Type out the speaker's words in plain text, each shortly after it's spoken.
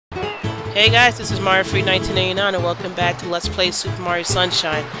Hey guys, this is Mario Free 1989 and welcome back to Let's Play Super Mario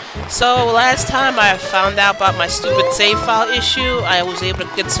Sunshine. So last time I found out about my stupid save file issue, I was able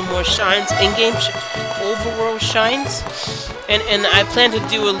to get some more shines, in-game overworld shines, and I plan to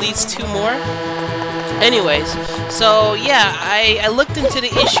do at least 2 more. Anyways, so yeah, I looked into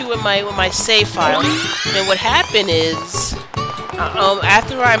the issue with my save file, and what happened is,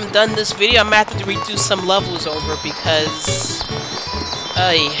 after I'm done this video, I'm gonna have to redo some levels over because,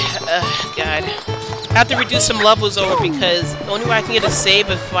 God. I have to reduce some levels over because the only way I can get a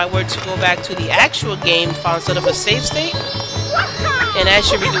save if I were to go back to the actual game file instead of a save state. And I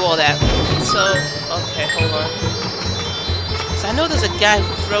should redo all that. So, okay, hold on. So I know there's a guy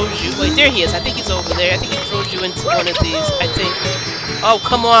who throws you. Wait, there he is. I think he's over there. I think he throws you into one of these. I think. Oh,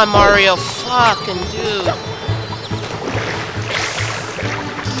 come on, Mario. Fucking dude.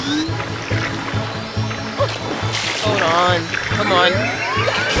 Hold on. Come on.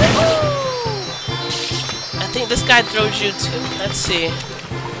 I think this guy throws you to... Let's see.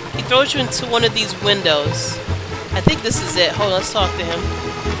 He throws you into one of these windows. I think this is it. Hold on, let's talk to him.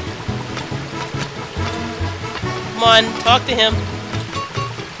 Come on, talk to him.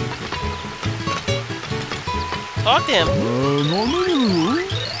 Talk to him.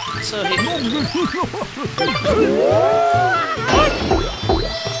 So he...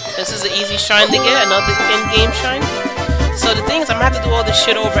 This is an easy shine to get, another in-game shine. So the thing is, I'm gonna have to do all this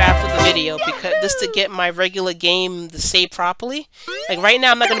shit over after the video because just to get my regular game to save properly. Like right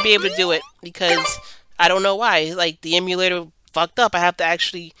now, I'm not gonna be able to do it because I don't know why. Like the emulator fucked up. I have to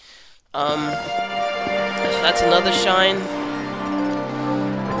actually. So that's another shine.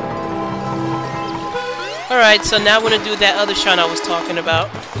 All right, so now I'm gonna do that other shine I was talking about,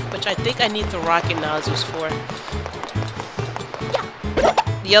 which I think I need the rocket nozzles for.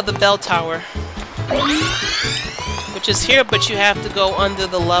 The other bell tower, which is here, but you have to go under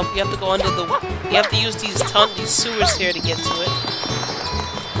the level. You have to go under the. You have to use these sewers here to get to it,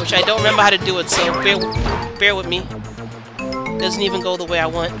 which I don't remember how to do it. So bear with me. Doesn't even go the way I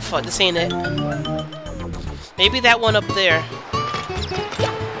want. Fuck, this ain't it. Maybe that one up there.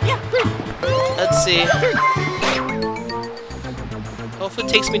 Let's see. Hopefully,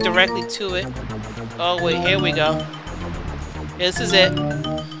 it takes me directly to it. Oh wait, here we go. This is it.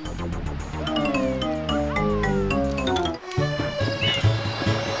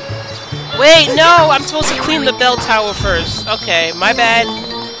 Wait, no! I'm supposed to clean the bell tower first. Okay, my bad.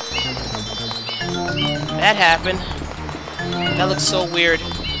 That happened. That looks so weird.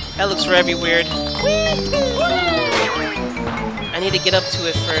 That looks very weird. I need to get up to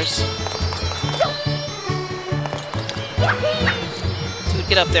it first. Dude,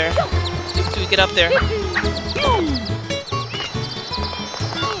 get up there. Dude, get up there.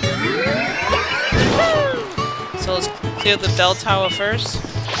 So let's clear the bell tower first.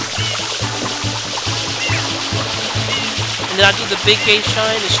 And then I'll do the big gate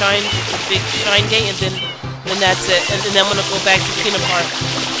shine, the big shine gate, and then that's it. And then I'm gonna go back to Pinna Park.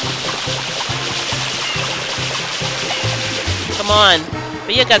 Come on.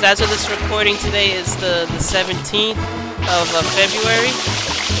 But yeah, guys, as of this recording, today is the 17th of February.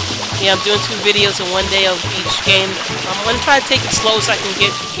 Yeah, I'm doing 2 videos in one day of each game. I'm gonna try to take it slow so I can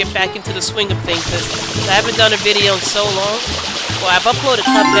get back into the swing of things. Cause I haven't done a video in so long. Well, I've uploaded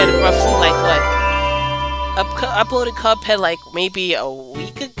Cuphead roughly like what? Uploaded Cuphead like maybe a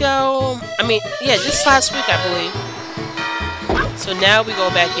week ago. I mean, yeah, just last week I believe. So now we go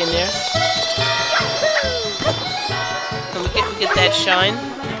back in there. And we get that shine.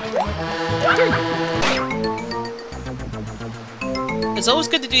 It's always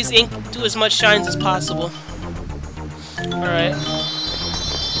good to do as much shines as possible. Alright.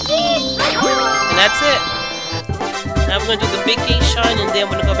 And that's it. Now we're gonna do the big gate shine and then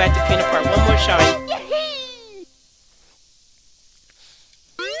we're gonna go back to Pinna Park. One more shine.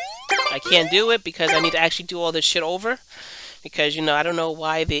 I can't do it because I need to actually do all this shit over. Because, you know, I don't know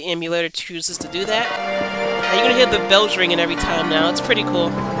why the emulator chooses to do that. And you're gonna hear the bells ringing every time now. It's pretty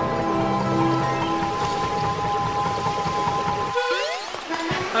cool.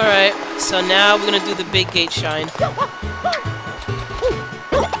 Alright, so now we're gonna do the big gate shine.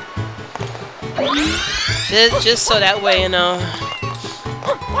 Just so that way, you know,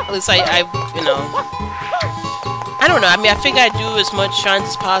 at least I you know, I don't know, I mean, I figure I'd do as much shines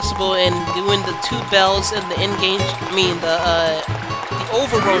as possible and doing the 2 bells and the in-game, the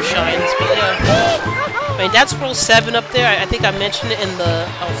overworld shines, but yeah. I mean, that's World 7 up there, I think I mentioned it in the,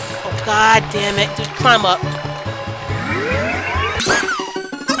 oh god damn it, dude, climb up.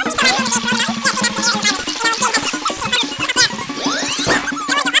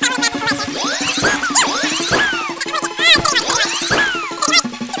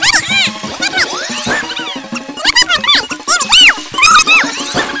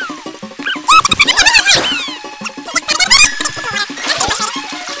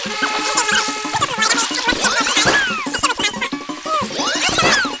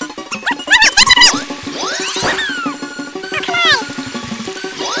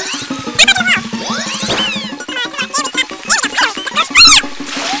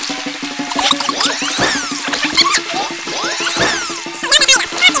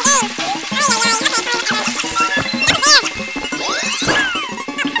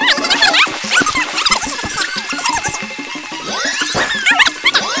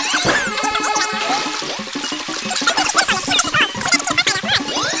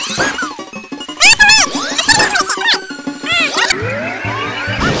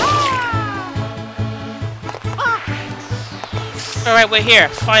 Alright, we're here,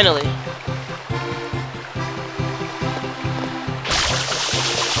 finally.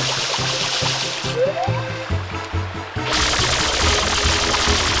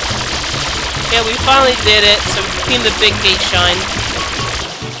 Yeah, we finally did it, so we cleaned the big gate shine.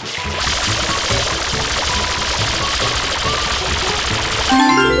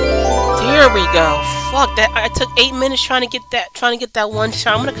 There we go. Fuck that! I took 8 minutes trying to get that one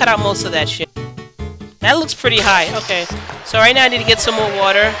shine. I'm gonna cut out most of that shit. That looks pretty high. Okay, so right now I need to get some more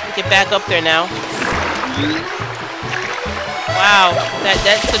water. Get back up there now. Wow, that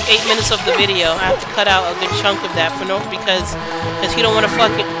took 8 minutes of the video. I have to cut out a good chunk of that because you don't want to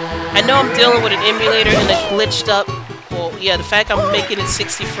fucking. I know I'm dealing with an emulator and a glitched up. Well, yeah, the fact I'm making it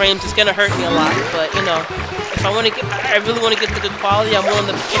 60 frames is gonna hurt me a lot. But you know, if I really want to get the good quality, I'm willing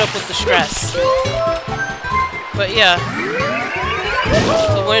to put up with the stress. But yeah,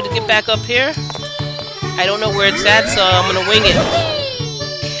 so I wanted to get back up here. I don't know where it's at, so I'm gonna wing it.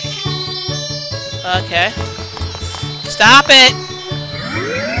 Okay. Stop it!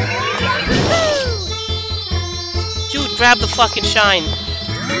 Dude, grab the fucking shine.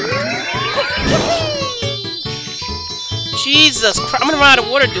 Jesus Christ, I'm gonna run out of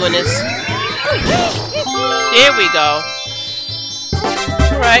water doing this. There we go.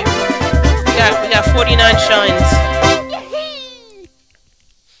 Alright. We got 49 shines.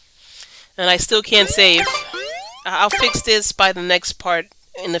 And I still can't save. I'll fix this by the next part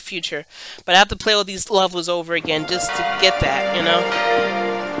in the future. But I have to play all these levels over again just to get that, you know?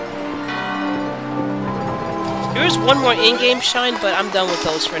 There's one more in-game shine, but I'm done with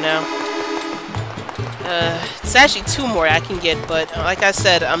those for now. It's actually 2 more I can get, but like I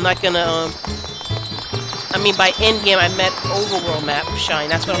said, I'm not gonna, I mean, by in-game, I meant overworld map shine.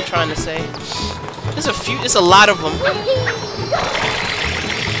 That's what I'm trying to say. There's a lot of them.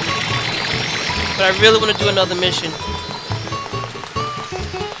 But I really want to do another mission.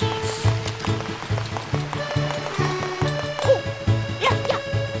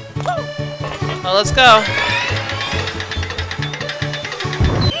 Well, let's go.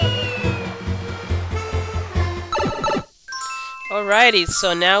 Alrighty,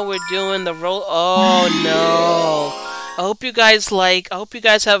 so now we're doing the roll. Oh no! I hope you guys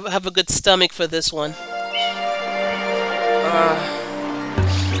have a good stomach for this one.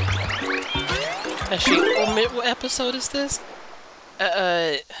 Actually, what episode is this?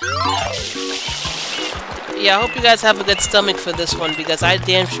 Yeah, I hope you guys have a good stomach for this one because I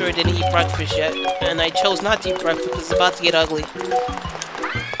damn sure didn't eat breakfast yet, and I chose not to eat breakfast because it's about to get ugly.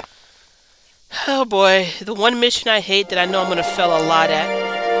 Oh boy, the one mission I hate that I know I'm gonna fail a lot at.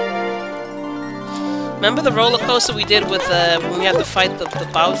 Remember the roller coaster we did with when we had to fight the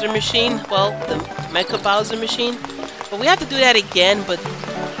Bowser machine? Well, the Mecha Bowser machine. Well, we have to do that again, but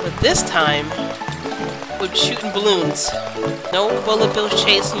this time with shooting balloons. No bullet bills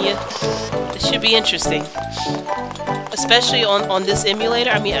chasing you. It should be interesting, especially on this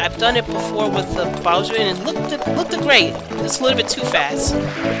emulator. I mean, I've done it before with the Bowser, and it looked great. It's a little bit too fast.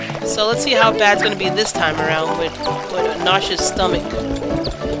 So let's see how bad it's going to be this time around with a nauseous stomach.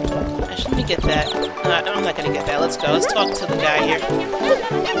 Actually, let me get that. I'm not going to get that. Let's go. Let's talk to the guy here.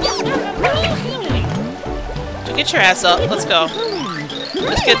 So get your ass up. Let's go.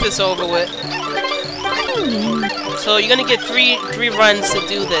 Let's get this over with. So you're going to get three runs to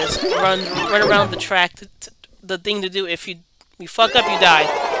do this. Run around the track. The thing to do. If you fuck up, you die.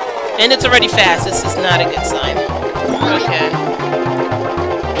 And it's already fast. This is not a good sign. Okay.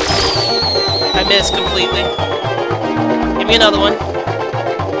 I missed completely. Give me another one.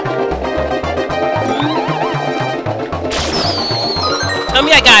 Tell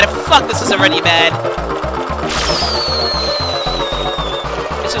me I got it. Fuck, this is already bad.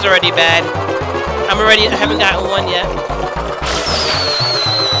 This is already bad. I haven't gotten one yet.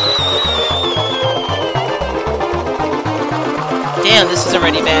 Damn, this is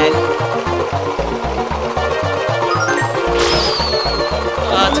already bad.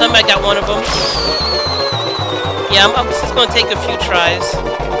 Tell me I got one of them. Yeah, I'm just gonna take a few tries.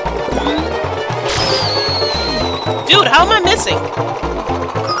 Dude, how am I missing?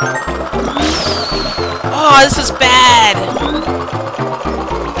 Oh, this is bad.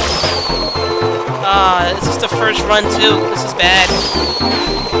 This is the first run too. This is bad.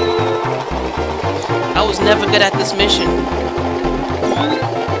 I was never good at this mission.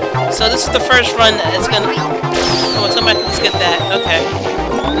 So this is the first run. It's gonna. Oh, somebody, let's get that. Okay.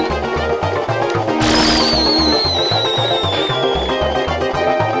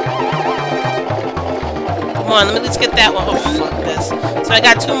 Come on, let me at least get that one. Oh, fuck this. So I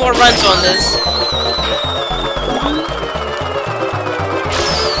got 2 more runs on this.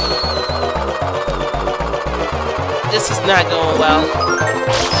 This is not going well.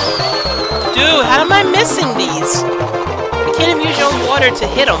 Dude, how am I missing these? You can't even use your own water to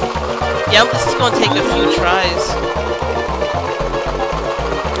hit them. Yep, this is gonna take a few tries.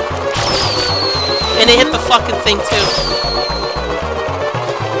 And they hit the fucking thing too.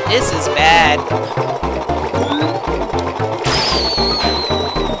 This is bad.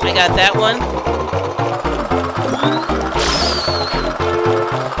 I got that one.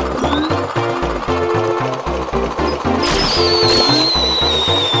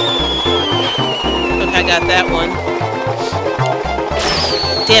 Okay, I got that one.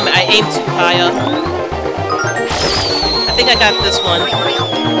 Damn it, I aimed too high up. I think I got this one.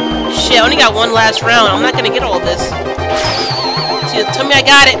 Shit, I only got one last round. I'm not gonna get all this. Dude, tell me I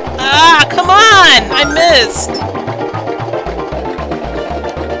got it. Ah, come on! I missed.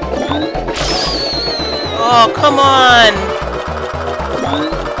 Oh, come on.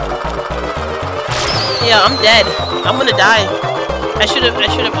 Yeah, I'm dead. I'm gonna die. I should have,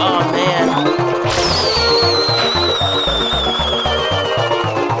 oh man.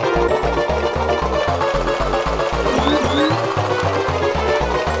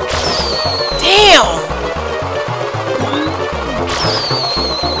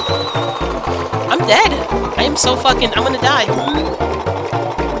 I'm dead. I am so fucking... I'm gonna die.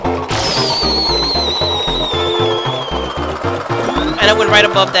 And I went right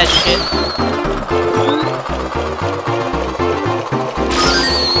above that shit.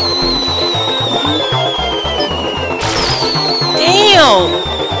 Damn!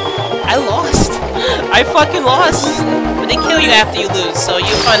 I lost. I fucking lost. But they kill you after you lose, so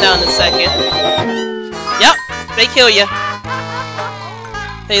you'll find out in a second. Yep, they kill you.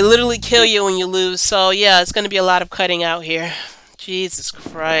 They literally kill you when you lose, so yeah, it's gonna be a lot of cutting out here. Jesus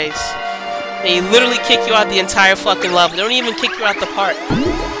Christ. They literally kick you out the entire fucking level. They don't even kick you out the park.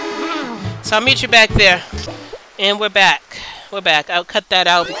 So I'll meet you back there. And we're back. We're back. I'll cut that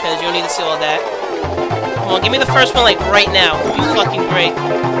out because you don't need to see all that. Come on, give me the first one like right now. It'll be fucking great.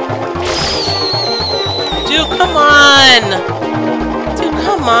 Dude, come on! Dude,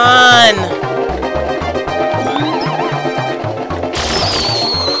 come on!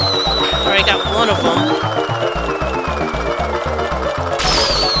 Alright, got one of them.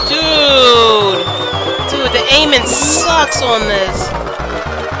 Dude! Dude, the aiming sucks on this.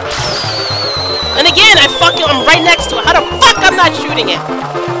 And again, I'm right next to it. How the fuck I'm not shooting it?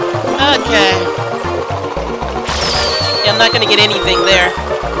 Okay. Yeah, I'm not gonna get anything there.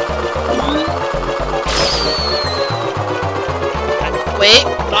 Wait.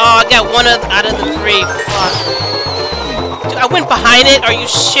 Oh, I got one out of the three. Fuck. Dude, I went behind it. Are you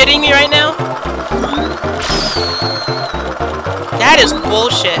shitting me right now? That is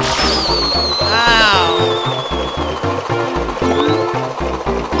bullshit. Wow.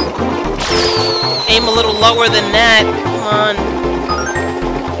 Aim a little lower than that. Come on.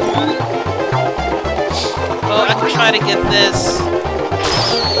 Oh, I can try to get this.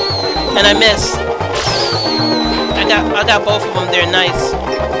 And I missed. I got both of them there. Nice.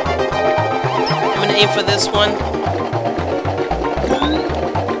 I'm gonna aim for this one.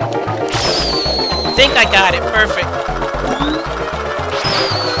 I think I got it. Perfect.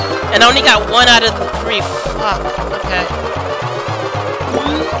 And I only got one out of the three. Fuck. Okay.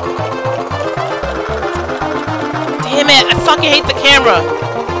 Damn it! I fucking hate the camera.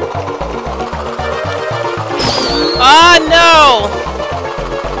 Oh no!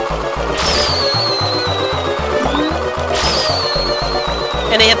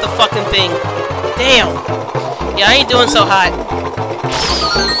 And they hit the fucking thing. Damn. Yeah, I ain't doing so hot.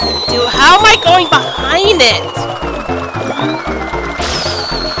 Dude, how am I going behind it?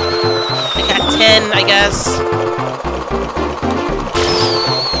 I got 10, I guess.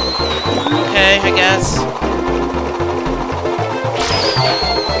 Okay, I guess.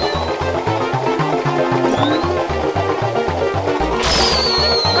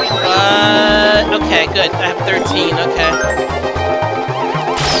 Okay, good. I have 13, okay.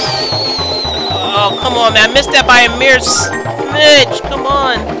 Oh, come on, man. I missed that by a mere smidge. Come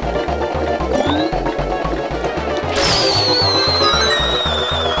on.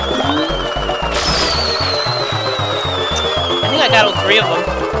 I think I got all three of them.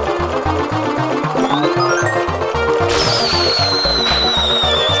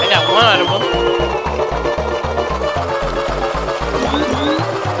 I got one out of them.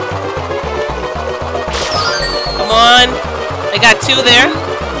 Come on. I got two there.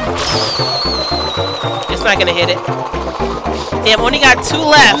 It's not gonna hit it. Damn, only got two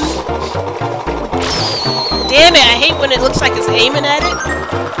left. Damn it, I hate when it looks like it's aiming at it.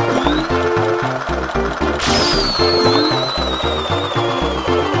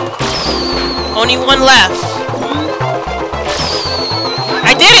 Only one left.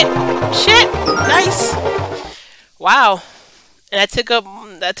 Get it! Shit! Nice! Wow. And that took up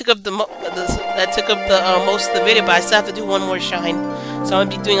the most of the video, but I still have to do one more shine. So I'm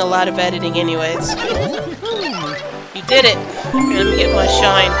gonna be doing a lot of editing anyways. You did it! Let me get my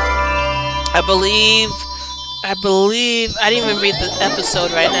shine. I believe I didn't even read the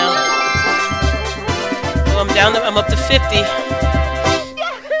episode right now. Oh, I'm up to 50.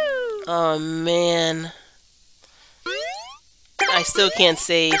 Oh man. I still can't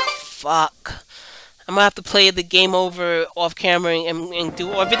save. Fuck. I'm gonna have to play the game over off camera and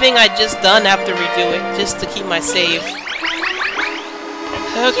do everything I just done. I have to redo it just to keep my save.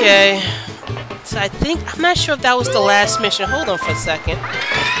 Okay. So I'm not sure if that was the last mission. Hold on for a second.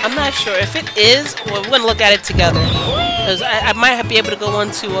 I'm not sure. If it is, well, we're gonna look at it together. Because I might be able to go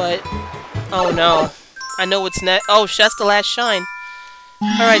on to oh no. I know what's next. Oh, that's the last shine.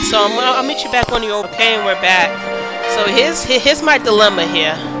 Alright, so I'll meet you back when you're okay and we're back. So here's my dilemma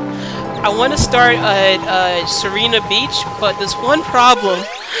here. I want to start at Serena Beach, but there's one problem.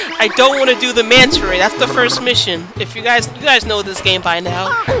 I don't want to do the manta ray. That's the first mission. If you guys know this game by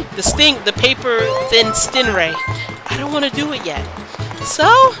now. The paper thin stingray. I don't want to do it yet.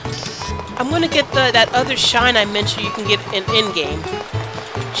 So I'm gonna get that other shine I mentioned you can get in game,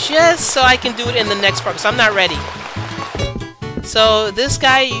 just so I can do it in the next part. Because I'm not ready. So this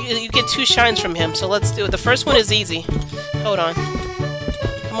guy, you get 2 shines from him. So let's do it. The first one is easy. Hold on.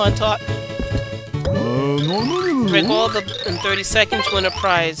 Come on, talk. Break all in 30 seconds, win a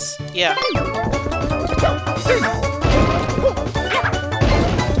prize. Yeah.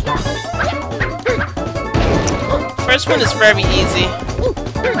 First one is very easy.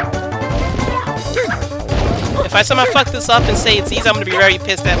 If I somehow fuck this up and say it's easy, I'm gonna be very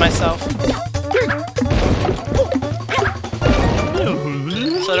pissed at myself.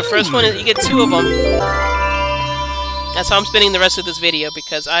 So the first one is you get 2 of them. That's how I'm spending the rest of this video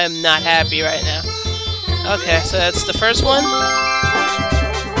because I am not happy right now. Okay, so that's the first one.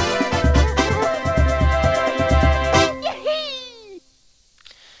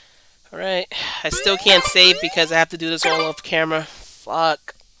 Alright, I still can't save because I have to do this all off camera.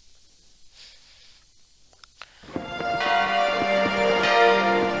 Fuck.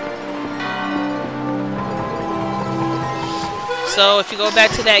 So if you go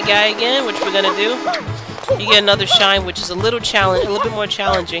back to that guy again, which we're gonna do, you get another shine, which is a little bit more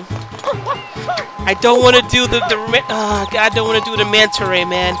challenging. I don't want to do I don't want to do the manta ray,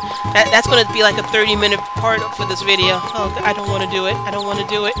 man. That's gonna be like a 30-minute part for this video. Oh, I don't want to do it. I don't want to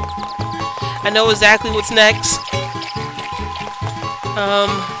do it. I know exactly what's next.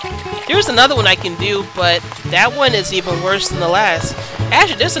 There's another one I can do, but that one is even worse than the last.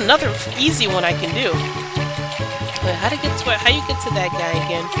 Actually, there's another easy one I can do. But how you get to that guy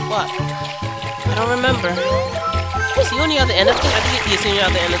again? Fuck. I don't remember. Is he on the other end of this? I think he's on the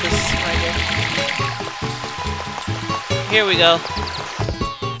other end of this right here. Here we go.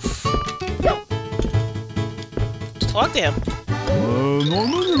 Just talk to him.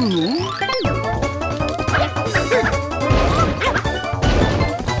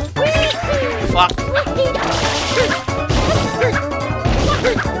 Fuck.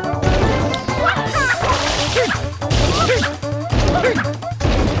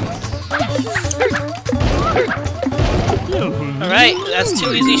 Alright, that's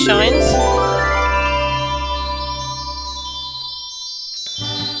 2 easy shines.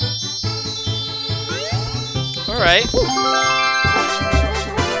 Alright.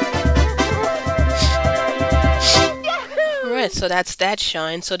 Alright, so that's that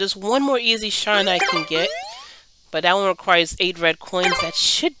shine. So there's one more easy shine I can get. But that one requires 8 red coins. That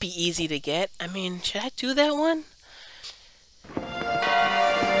should be easy to get. I mean, should I do that one?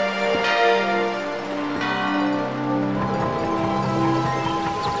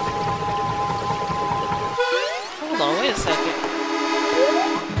 Hold on, wait a second.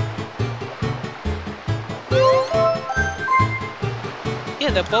 Yeah,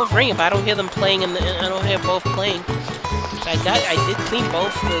 they're both ringing, but I don't hear them playing, and I don't hear both playing. I did clean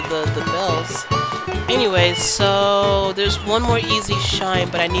both the bells. Anyways, so there's one more easy shine,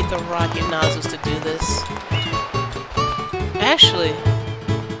 but I need the rocket nozzles to do this. Actually,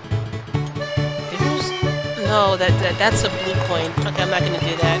 no, that's a blue coin. Okay, I'm not gonna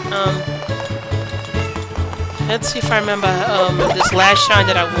do that. Let's see if I remember this last shine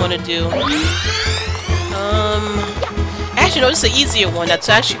that I want to do. Actually, no, this is an easier one. That's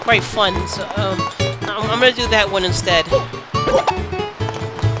actually quite fun. So I'm gonna do that one instead.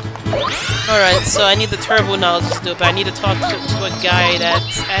 Alright, so I need the turbo nozzles to do it, but I need to talk to a guy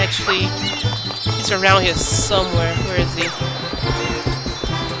that's actually... He's around here somewhere. Where is he?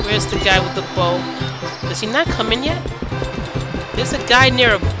 Where's the guy with the bow? Does he not come in yet? There's a guy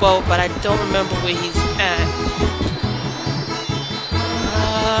near a boat, but I don't remember where he's at.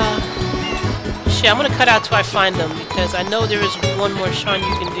 Shit, I'm gonna cut out till I find him, because I know there is one more shrine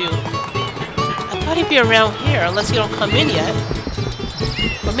you can do. I thought he'd be around here, unless he don't come in yet.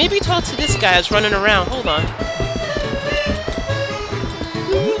 But maybe talk to this guy that's running around. Hold on.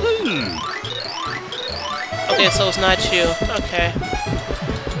 Okay, so it's not you. Okay.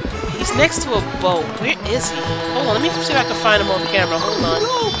 He's next to a boat. Where is he? Hold on, let me see if I can find him off camera. Hold on.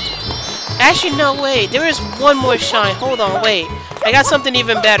 Actually, no, wait. There is one more shrine. Hold on, wait. I got something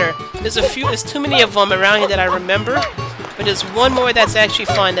even better. There's too many of them around here that I remember. But there's one more that's actually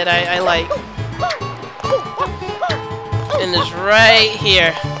fun that I like. And it's right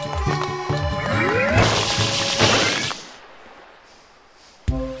here.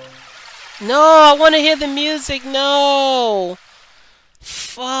 No, I want to hear the music. No.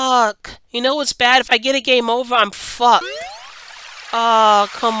 Fuck. You know what's bad? If I get a game over, I'm fucked. Oh,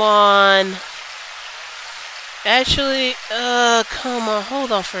 come on. Actually, come on.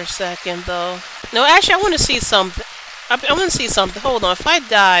 Hold on for a second, though. No, actually, I want to see something. I want to see something. Hold on. If I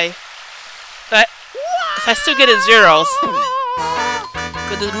die... If I still get a zeros...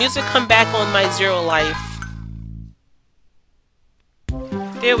 But does the music come back on my 0 life?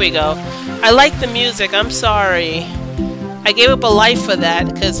 There we go. I like the music. I'm sorry. I gave up a life for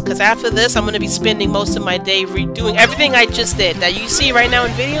that, because after this, I'm going to be spending most of my day redoing everything I just did. That you see right now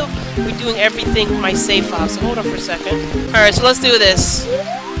in video, redoing everything with my save file. So hold on for a second. Alright, so let's do this.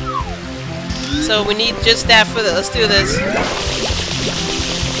 So we need just that for this. Let's do this.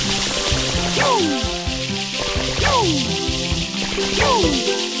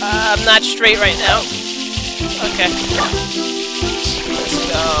 I'm not straight right now. Okay. Let's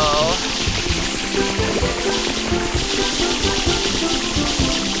go.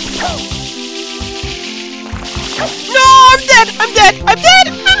 No, I'm dead! I'm dead! I'm dead!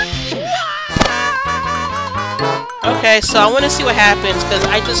 Okay, so I want to see what happens, because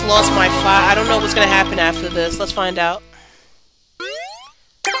I just lost my file. I don't know what's going to happen after this. Let's find out.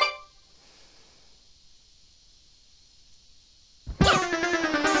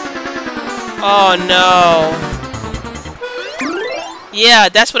 Oh, no. Yeah,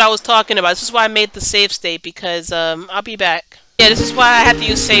 that's what I was talking about. This is why I made the save state, because, I'll be back. Yeah, this is why I had to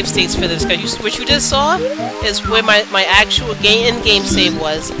use save states for this, because what you just saw is where my actual in-game save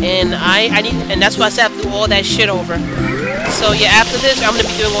was, and and that's why I said I have to do all that shit over. So yeah, after this, I'm gonna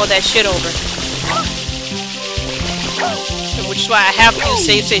be doing all that shit over. Which is why I have to use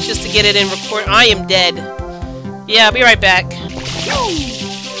save states just to get it in record. I am dead. Yeah, I'll be right back.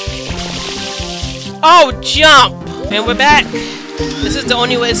 Oh, jump! And we're back. This is the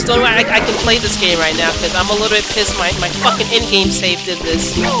only way. It's the only way I can play this game right now, because I'm a little bit pissed. My fucking in-game save did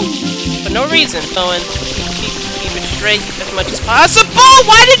this for no reason. So keep it straight as much as possible.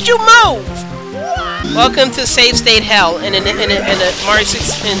 Why did you move? Welcome to save state hell in a Mario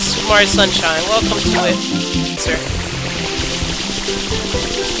 6 in Mario Sunshine. Welcome to it, sir.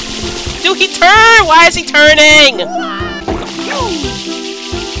 Dude, he turned. Why is he turning?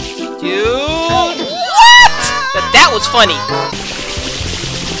 Dude, what? That was funny.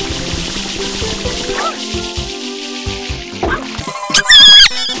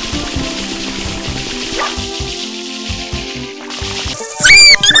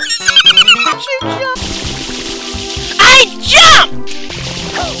 I jumped!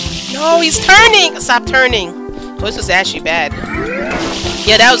 No, he's turning! Stop turning. Oh, this is actually bad.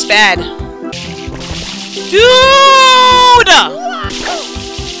 Yeah, that was bad. Dude!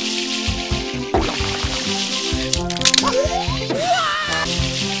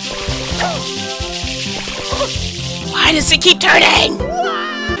 Why does it keep turning?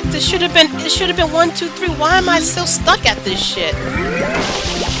 This should have been 1, 2, 3. Why am I still stuck at this shit?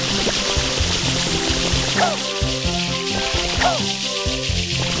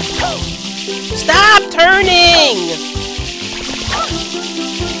 Stop turning!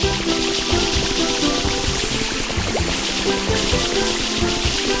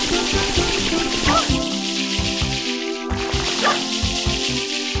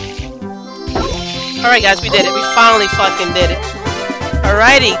 Alright guys, we did it. We finally fucking did it.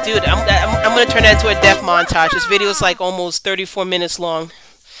 Alrighty, dude, I'm gonna turn that into a death montage. This video is like almost 34 minutes long.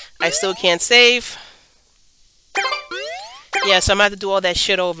 I still can't save. Yeah, so I'm gonna have to do all that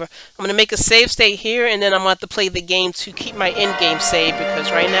shit over. I'm gonna make a save state here, and then I'm gonna have to play the game to keep my in-game save, because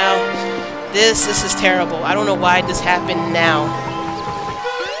right now, this is terrible. I don't know why this happened now.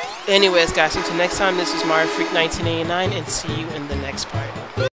 Anyways, guys, until next time, this is Mario Freak 1989, and see you in the next part.